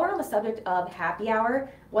 So while we're on the subject of happy hour,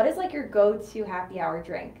 what is like your go-to happy hour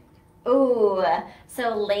drink? Ooh,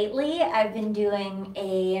 so lately I've been doing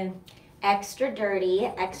a extra dirty,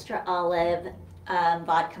 extra olive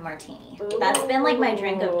vodka martini. Ooh. That's been like my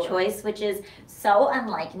drink of choice, which is so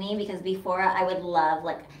unlike me because before I would love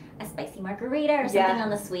like a spicy margarita or something on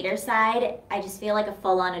the sweeter side. I just feel like a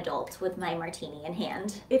full-on adult with my martini in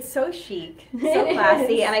hand. It's so chic, so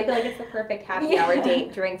classy, and I feel like it's the perfect happy hour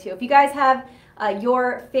date drink too. If you guys have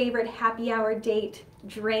your favorite happy hour date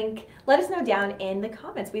drink, let us know down in the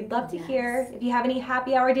comments. We'd love to hear if you have any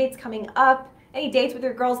happy hour dates coming up, any dates with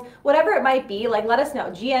your girls, whatever it might be, like let us know.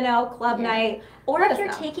 GNO, club night, or if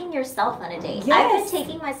you're taking yourself on a date. I've been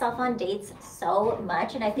taking myself on dates so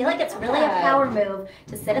much, and I feel like it's really a power move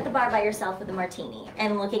to sit at the bar by yourself with a martini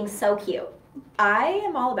and looking so cute. I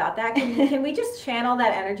am all about that. Can we just channel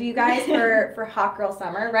that energy, you guys, for Hot Girl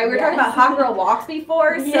Summer, right? We were talking about Hot Girl Walks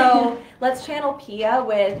before, so let's channel Pia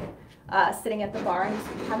with sitting at the bar and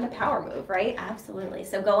just having a power move, right? Absolutely.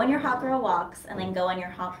 So go on your hot girl walks and then go on your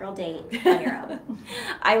hot girl date on your own.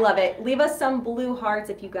 I love it. Leave us some blue hearts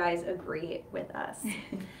if you guys agree with us.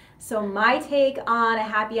 So my take on a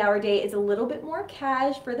happy hour date is a little bit more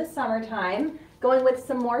cash for the summertime, going with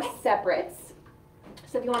some more separates.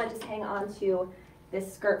 So if you want to just hang on to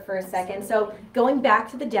this skirt for a second. So going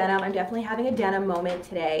back to the denim, I'm definitely having a denim moment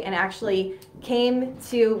today, and actually came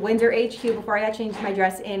to Windsor HQ before I got changed my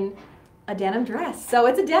dress in a denim dress. So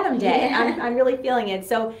it's a denim day. I'm really feeling it.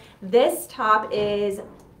 So this top is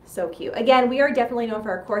so cute. Again, we are definitely known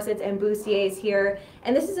for our corsets and bustiers here,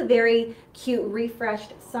 and this is a very cute,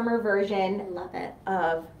 refreshed summer version. I love it.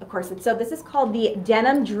 Of a corset. So this is called the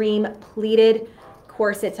Denim Dream pleated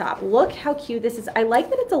corset top. Look how cute this is. I like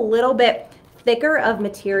that it's a little bit thicker of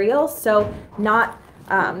material, so not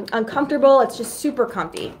uncomfortable. It's just super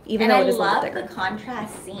comfy, even though it is a little thicker. I love the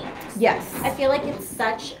contrast seams. Yes. I feel like it's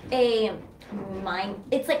such a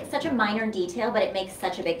such a minor detail, but it makes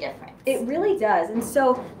such a big difference. It really does. And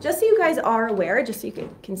so just so you guys are aware, just so you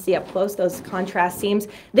can see up close those contrast seams,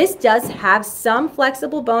 this does have some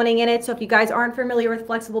flexible boning in it. So if you guys aren't familiar with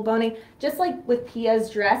flexible boning, just like with Pia's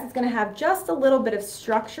dress, it's going to have just a little bit of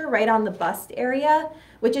structure right on the bust area,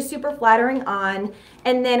 which is super flattering on,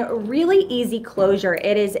 and then really easy closure.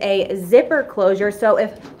 It is a zipper closure, so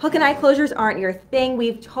if hook and eye closures aren't your thing,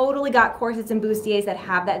 we've totally got corsets and bustiers that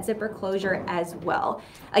have that zipper closure as well.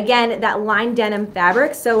 Again, that lined denim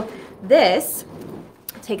fabric, so this,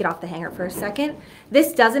 take it off the hanger for a second.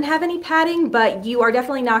 This doesn't have any padding, but you are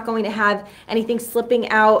definitely not going to have anything slipping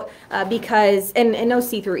out because, and no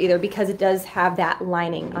see-through either, because it does have that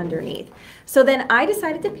lining underneath. So then I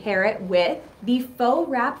decided to pair it with the faux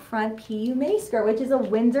wrap front PU mini skirt, which is a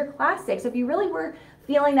Windsor classic. So if you really were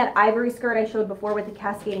feeling that ivory skirt I showed before with the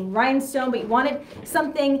cascading rhinestone, but you wanted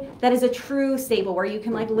something that is a true staple where you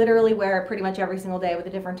can like literally wear it pretty much every single day with a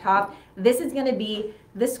different top, this is going to be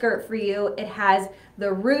the skirt for you. It has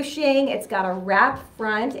the ruching, it's got a wrap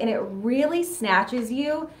front, and it really snatches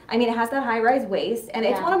you. I mean, it has that high-rise waist, and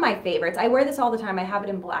it's one of my favorites. I wear this all the time. I have it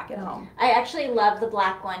in black at home. I actually love the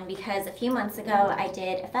black one because a few months ago I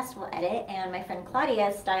did a festival edit, and my friend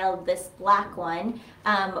Claudia styled this black one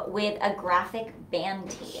with a graphic band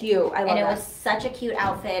tee. Cute. I love and it that. was such a cute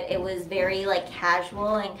outfit. It was very like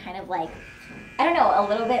casual and kind of like, I don't know, a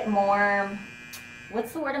little bit more,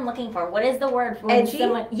 what's the word I'm looking for? What is the word for edgy?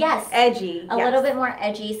 Yes. Edgy. A little bit more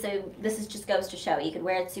edgy. So this is just goes to show you could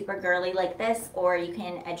wear it super girly like this, or you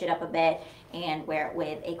can edge it up a bit and wear it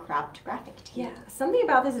with a cropped graphic tee. Yeah. Something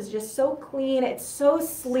about this is just so clean. It's so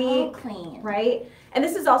sleek. So clean. Right? And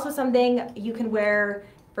this is also something you can wear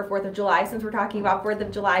for 4th of July. Since we're talking about 4th of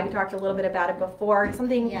July, we talked a little bit about it before.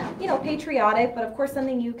 Something, you know, patriotic, but of course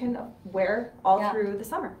something you can wear all through the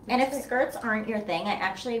summer. And if skirts aren't your thing, I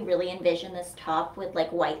actually really envision this top with like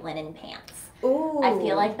white linen pants. Ooh. I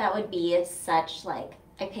feel like that would be such like,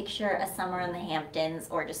 I picture a summer in the Hamptons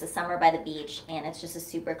or just a summer by the beach, and it's just a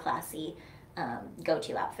super classy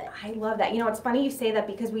go-to outfit. I love that. You know, it's funny you say that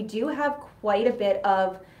because we do have quite a bit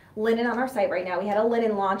of linen on our site right now. We had a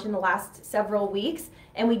linen launch in the last several weeks,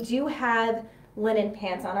 and we do have linen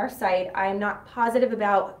pants on our site. I'm not positive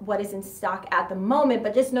about what is in stock at the moment,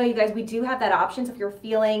 but just know, you guys, we do have that option. So if you're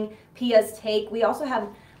feeling Pia's take, we also have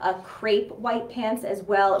crepe white pants as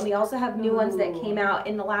well, and we also have new ones that came out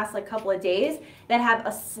in the last like couple of days that have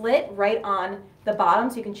a slit right on the bottom,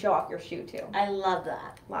 so you can show off your shoe too. I love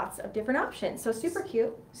that. Lots of different options, so super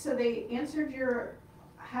cute. So they answered your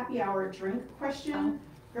happy hour drink question.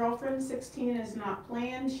 Girlfriend 16 is not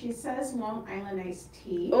planned. She says Long Island iced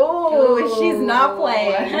tea. Oh, she's not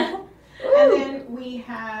playing. And then we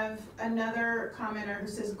have another commenter who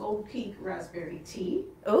says Gold Peak raspberry tea.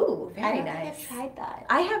 Oh, I very don't think nice. I've tried that.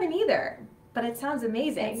 I haven't either, but it sounds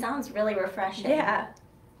amazing. It sounds really refreshing. Yeah.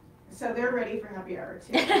 So they're ready for happy hour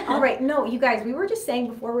too. All right. No, you guys, we were just saying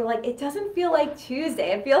before, we're like, it doesn't feel like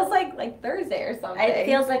Tuesday. It feels like Thursday or something. It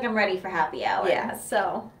feels like I'm ready for happy hour. Yeah,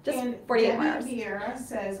 so just And 48 Debbie hours. Vieira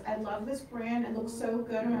says, I love this brand. It looks so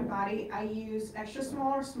good on my body. I use extra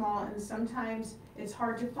small or small, and sometimes it's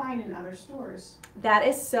hard to find in other stores. That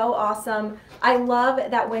is so awesome. I love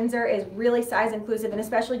that Windsor is really size inclusive, and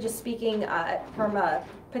especially just speaking from a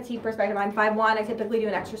petite perspective. I'm 5'1". I typically do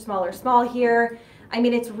an extra small or small here. I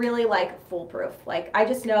mean, it's really like foolproof. Like, I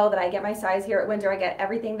just know that I get my size here at Windsor. I get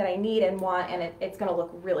everything that I need and want, and it's going to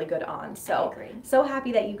look really good on. So, I agree. so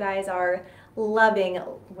happy that you guys are loving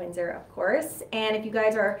Windsor, of course. And if you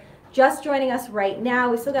guys are just joining us right now,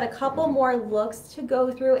 we still got a couple more looks to go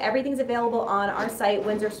through. Everything's available on our site,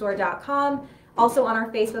 windsorstore.com. Also on our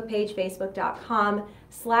Facebook page,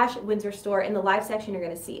 facebook.com/Windsor Store. In the live section, you're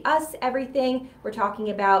going to see us. Everything we're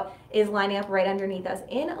talking about is lining up right underneath us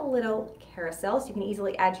in a little carousel, so you can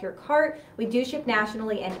easily add to your cart. We do ship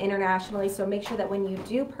nationally and internationally, so make sure that when you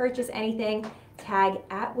do purchase anything, tag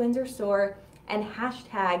 @Windsor Store and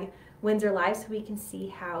hashtag Windsor Live so we can see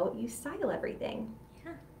how you style everything.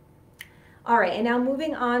 Yeah. All right, and now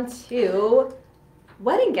moving on to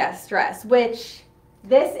wedding guest dress, which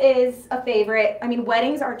this is a favorite. I mean,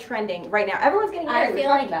 weddings are trending right now. Everyone's getting married. I feel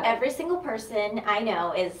like every single person I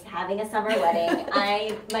know is having a summer wedding.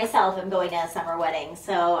 I myself am going to a summer wedding.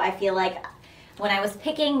 So I feel like when I was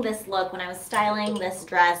picking this look, when I was styling this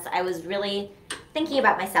dress, I was really thinking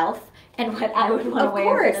about myself and what I would want to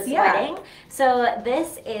wear for this wedding. So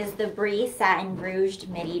this is the Brie Satin Rouged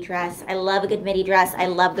midi dress. I love a good midi dress. I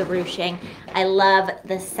love the ruching. I love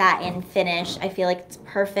the satin finish. I feel like it's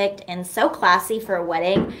perfect and so classy for a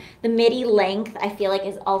wedding. The midi length I feel like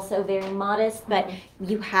is also very modest, but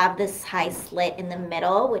you have this high slit in the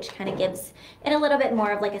middle, which kind of gives it a little bit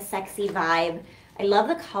more of like a sexy vibe. I love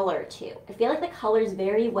the color too. I feel like the color is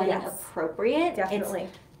very wedding appropriate. Definitely.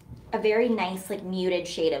 It's a very nice like muted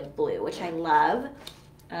shade of blue, which I love.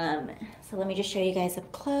 So let me just show you guys up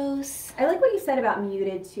close. I like what you said about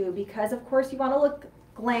muted too, because of course you want to look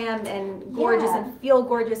glam and gorgeous and feel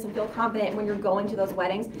gorgeous and feel confident when you're going to those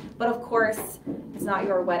weddings. But of course, it's not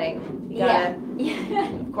your wedding. You gotta,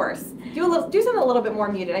 of course, do something a little bit more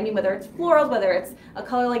muted. I mean, whether it's florals, whether it's a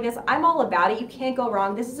color like this, I'm all about it. You can't go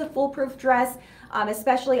wrong. This is a foolproof dress.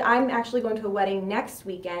 Especially, I'm actually going to a wedding next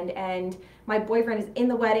weekend, and my boyfriend is in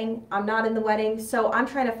the wedding. I'm not in the wedding, so I'm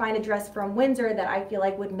trying to find a dress from Windsor that I feel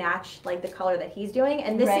like would match like the color that he's doing.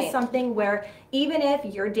 And this is something where even if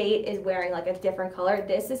your date is wearing like a different color,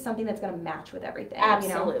 this is something that's going to match with everything.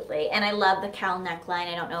 Absolutely. You know? And I love the cowl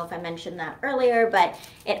neckline. I don't know if I mentioned that earlier, but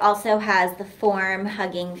it also has the form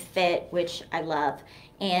hugging fit, which I love.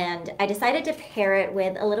 And I decided to pair it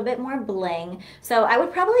with a little bit more bling. So I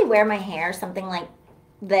would probably wear my hair something like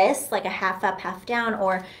this, like a half up, half down,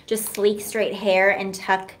 or just sleek straight hair and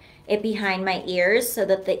tuck it behind my ears so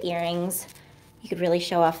that the earrings, you could really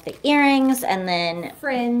show off the earrings, and then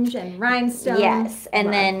fringe and rhinestones. Yes,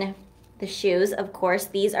 and then the shoes, of course.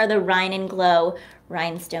 These are the Rhine and Glow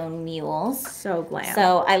rhinestone mules. So glam.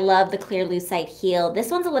 So I love the clear lucite heel.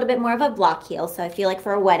 This one's a little bit more of a block heel, so I feel like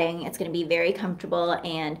for a wedding it's going to be very comfortable.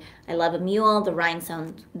 And I love a mule. The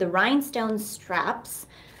rhinestone straps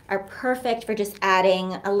are perfect for just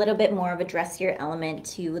adding a little bit more of a dressier element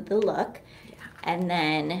to the look. Yeah. And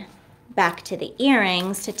then back to the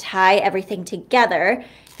earrings to tie everything together.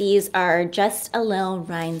 These are just a little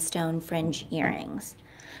rhinestone fringe earrings.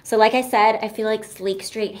 So like I said, I feel like sleek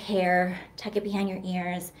straight hair, tuck it behind your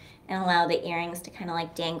ears, and allow the earrings to kind of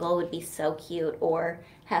like dangle would be so cute, or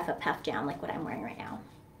half up, half down like what I'm wearing right now.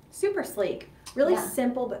 Super sleek. Really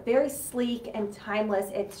simple, but very sleek and timeless.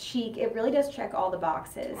 It's chic. It really does check all the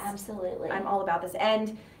boxes. Absolutely. I'm all about this.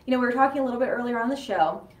 And, you know, we were talking a little bit earlier on the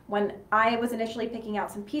show. When I was initially picking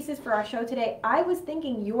out some pieces for our show today, I was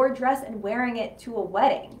thinking your dress and wearing it to a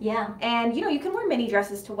wedding. Yeah. And, you know, you can wear mini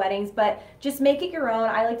dresses to weddings, but just make it your own.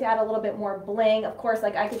 I like to add a little bit more bling. Of course,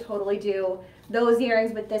 like I could totally do those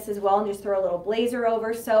earrings with this as well and just throw a little blazer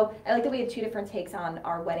over. So I like that we had two different takes on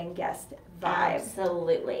our wedding guest vibe.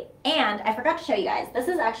 Absolutely. And I forgot to show you guys, this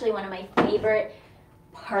is actually one of my favorite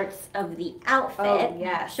parts of the outfit. Oh,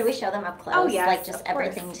 yes. Should we show them up close? Oh, yes, like just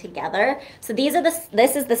everything together. So these are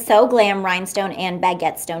this is the So Glam rhinestone and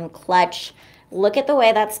baguette stone clutch. Look at the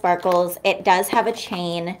way that sparkles. It does have a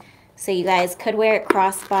chain. So you guys could wear it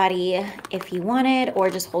crossbody if you wanted, or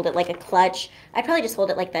just hold it like a clutch. I'd probably just hold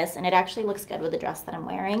it like this, and it actually looks good with the dress that I'm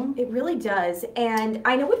wearing. It really does. And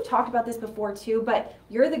I know we've talked about this before too, but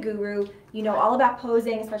you're the guru. You know all about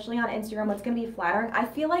posing, especially on Instagram, what's going to be flattering. I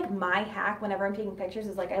feel like my hack whenever I'm taking pictures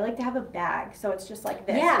is like I like to have a bag. So it's just like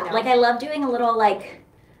this. Yeah, you know? like I love doing a little like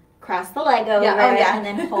cross the leg over and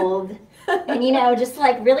then hold. And you know, just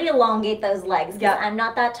like really elongate those legs, because I'm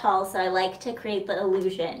not that tall, so I like to create the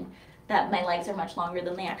illusion that my legs are much longer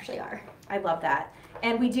than they actually are. I love that.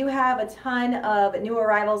 And we do have a ton of new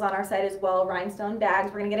arrivals on our site as well, rhinestone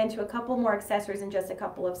bags. We're gonna get into a couple more accessories in just a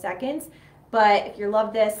couple of seconds. But if you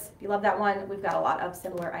love this, if you love that one, we've got a lot of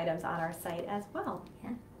similar items on our site as well.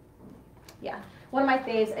 Yeah. One of my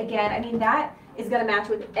faves, again, I mean, that is gonna match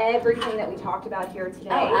with everything that we talked about here today.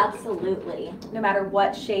 Oh, absolutely. No matter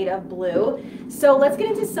what shade of blue. So let's get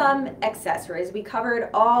into some accessories. We covered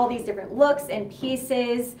all these different looks and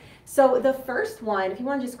pieces. So the first one, if you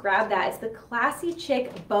want to just grab that, it's the Classy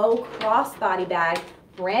Chick Bow Crossbody Bag,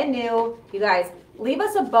 brand new. You guys, leave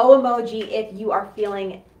us a bow emoji if you are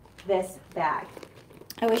feeling this bag.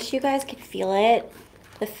 I wish you guys could feel it.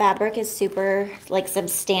 The fabric is super like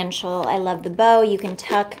substantial. I love the bow. You can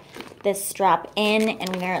tuck this strap in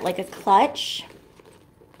and wear it like a clutch.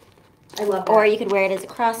 I love that. Or you could wear it as a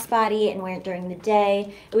crossbody and wear it during the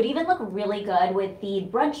day. It would even look really good with the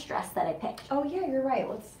brunch dress that I picked. Oh yeah, you're right.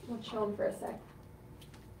 Let's show them for a sec.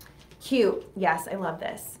 Cute. Yes, I love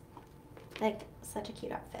this. Like such a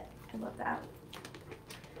cute outfit. I love that.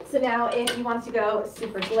 So now if you want to go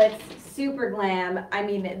super glitz, super glam, I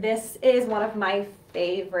mean, this is one of my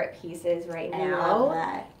favorite pieces right now. I love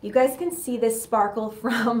that. You guys can see this sparkle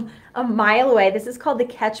from a mile away. This is called the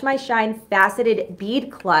Catch My Shine Faceted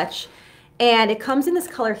Bead Clutch. And it comes in this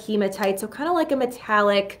color hematite, so kind of like a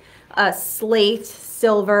metallic slate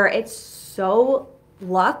silver. It's so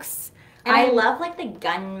luxe. And I love like the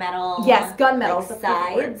gunmetal. Yes, gunmetal like,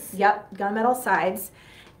 sides. Yep, gunmetal sides.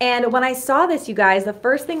 And when I saw this, you guys, the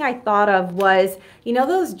first thing I thought of was, you know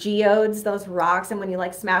those geodes, those rocks, and when you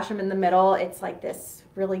like smash them in the middle, it's like this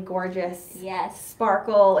really gorgeous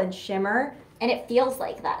sparkle and shimmer. And it feels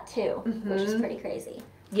like that too, which is pretty crazy.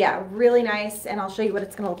 Yeah, really nice, and I'll show you what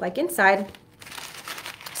it's gonna look like inside.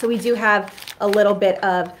 So we do have a little bit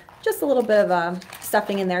of, just a little bit of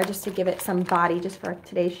stuffing in there just to give it some body just for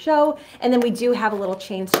today's show. And then we do have a little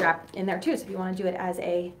chain strap in there too, so if you wanna do it as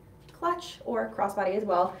a clutch or crossbody as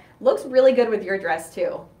well. Looks really good with your dress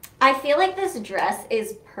too. I feel like this dress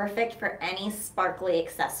is perfect for any sparkly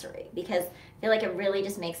accessory because I feel like it really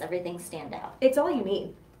just makes everything stand out. It's all you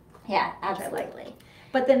need. Yeah, absolutely.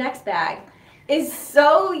 But the next bag is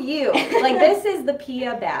so you. Like this is the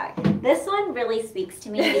Pia bag. This one really speaks to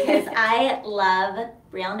me because I love,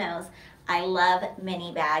 Brielle knows, I love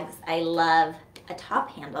mini bags. I love a top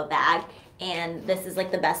handle bag. And this is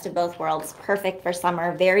like the best of both worlds. Perfect for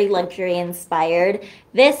summer, very luxury inspired.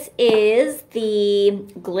 This is the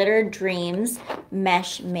Glitter Dreams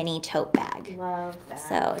Mesh Mini Tote Bag. Love that.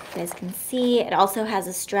 So if you guys can see, it also has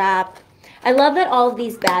a strap. I love that all of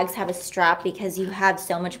these bags have a strap because you have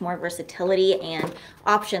so much more versatility and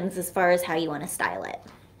options as far as how you want to style it.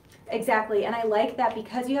 Exactly, and I like that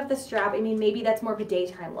because you have the strap, I mean, maybe that's more of a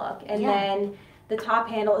daytime look. And then the top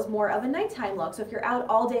handle is more of a nighttime look. So if you're out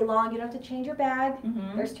all day long, you don't have to change your bag.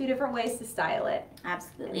 There's two different ways to style it.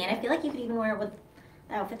 Absolutely, and I feel like you could even wear it with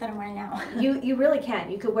the outfit that I'm wearing now. You really can.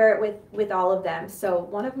 You could wear it with all of them. So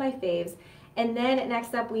one of my faves. And then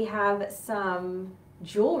next up we have some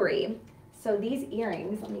jewelry. So these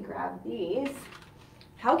earrings, let me grab these.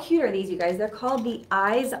 How cute are these, you guys? They're called the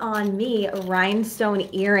Eyes on Me rhinestone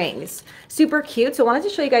earrings. Super cute. So I wanted to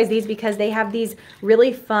show you guys these because they have these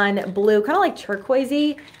really fun blue, kind of like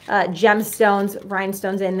turquoisey gemstones,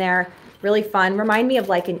 rhinestones in there. Really fun. Remind me of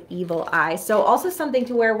like an evil eye. So also something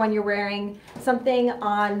to wear when you're wearing something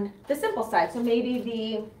on the simple side. So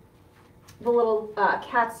maybe the little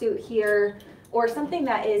cat suit here, or something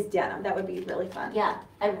that is denim. That would be really fun. Yeah,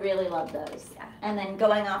 I really love those. Yeah. And then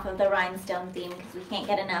going off of the rhinestone theme, because we can't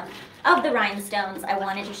get enough of the rhinestones, I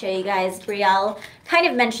wanted to show you guys, Brielle kind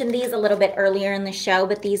of mentioned these a little bit earlier in the show,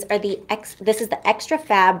 but these are this is the Extra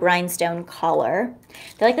Fab rhinestone collar.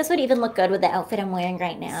 I feel like this would even look good with the outfit I'm wearing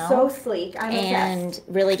right now. So sleek, I'm obsessed. And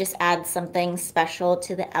really just adds something special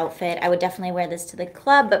to the outfit. I would definitely wear this to the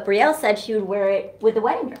club, but Brielle said she would wear it with the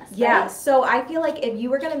wedding dress. Yeah, right? so I feel like if you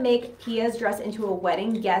were gonna make Pia's dress into a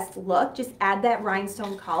wedding guest look, just add that rhinestone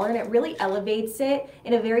lifetime collar, and it really elevates it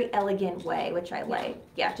in a very elegant way, which I like.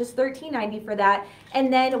 Yeah, just $13.90 for that.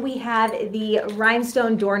 And then we have the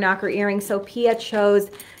rhinestone door knocker earrings. So Pia chose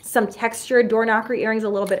some textured door knocker earrings a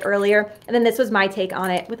little bit earlier, and then this was my take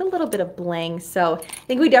on it with a little bit of bling. So I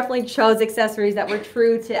think we definitely chose accessories that were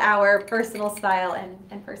true to our personal style and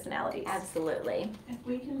personalities. Absolutely. If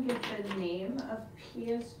we can get the name of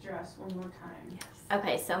Pia's dress one more time. Yes.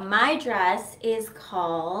 Okay, so my dress is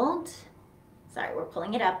called, sorry, we're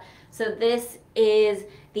pulling it up. So this is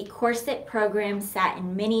the Corset Program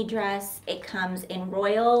Satin Mini Dress. It comes in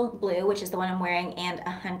royal blue, which is the one I'm wearing, and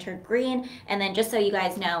a hunter green. And then just so you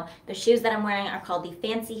guys know, the shoes that I'm wearing are called the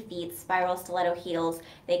Fancy Feet Spiral Stiletto Heels.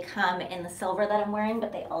 They come in the silver that I'm wearing,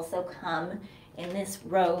 but they also come in this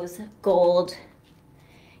rose gold.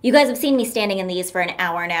 You guys have seen me standing in these for an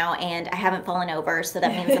hour now, and I haven't fallen over, so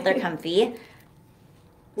that means that they're comfy.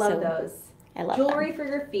 Love those. I love Jewelry them. for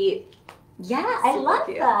your feet. Yeah, I Super love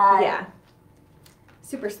cute. that. Yeah.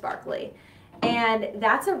 Super sparkly. And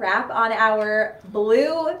that's a wrap on our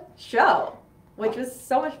blue show, which was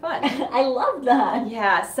so much fun. I love that.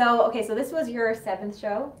 Yeah, so, okay, so this was your 7th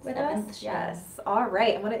show with Seventh us? show. Yes. All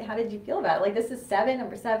right. And how did you feel about it? Like, this is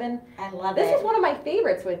number 7. I love This it. is one of my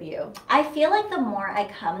favorites with you. I feel like the more I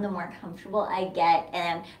come, the more comfortable I get,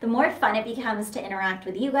 and the more fun it becomes to interact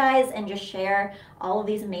with you guys and just share all of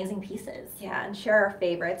these amazing pieces. Yeah, and share our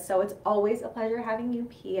favorites. So it's always a pleasure having you,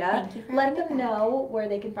 Pia. Thank you for Let having them me back. know where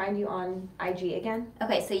they can find you on IG again.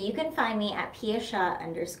 Okay, so you can find me at Pia Shah _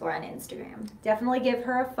 on Instagram. Definitely give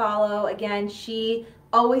her a follow. Again, she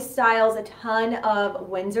always styles a ton of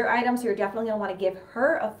Windsor items, so you're definitely going to want to give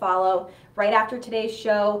her a follow right after today's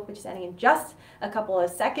show, which is ending in just a couple of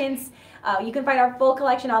seconds. You can find our full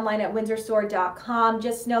collection online at windsorstore.com.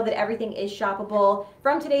 Just know that everything is shoppable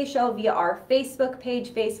from today's show via our Facebook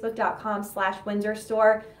page,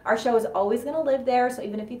 facebook.com/windsorstore. Our show is always going to live there, so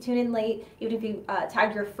even if you tune in late, even if you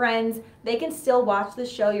tag your friends, they can still watch the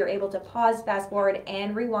show. You're able to pause, fast forward,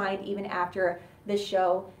 and rewind even after the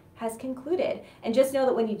show has concluded. And just know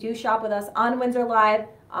that when you do shop with us on Windsor Live,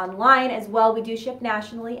 online as well, we do ship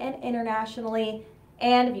nationally and internationally.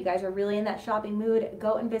 And if you guys are really in that shopping mood,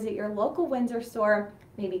 go and visit your local Windsor store,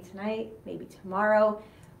 maybe tonight, maybe tomorrow.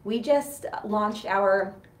 We just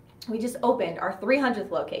opened our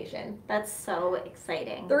 300th location. That's so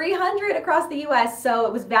exciting. 300 across the U.S. So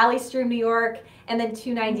it was Valley Stream, New York, and then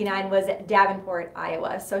 299 was Davenport,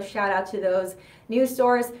 Iowa. So shout out to those new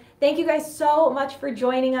stores. Thank you guys so much for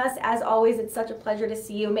joining us. As always, it's such a pleasure to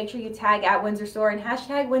see you. Make sure you tag at Windsor Store and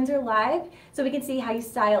hashtag Windsor Live so we can see how you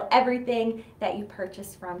style everything that you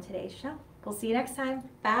purchased from today's show. We'll see you next time.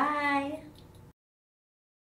 Bye.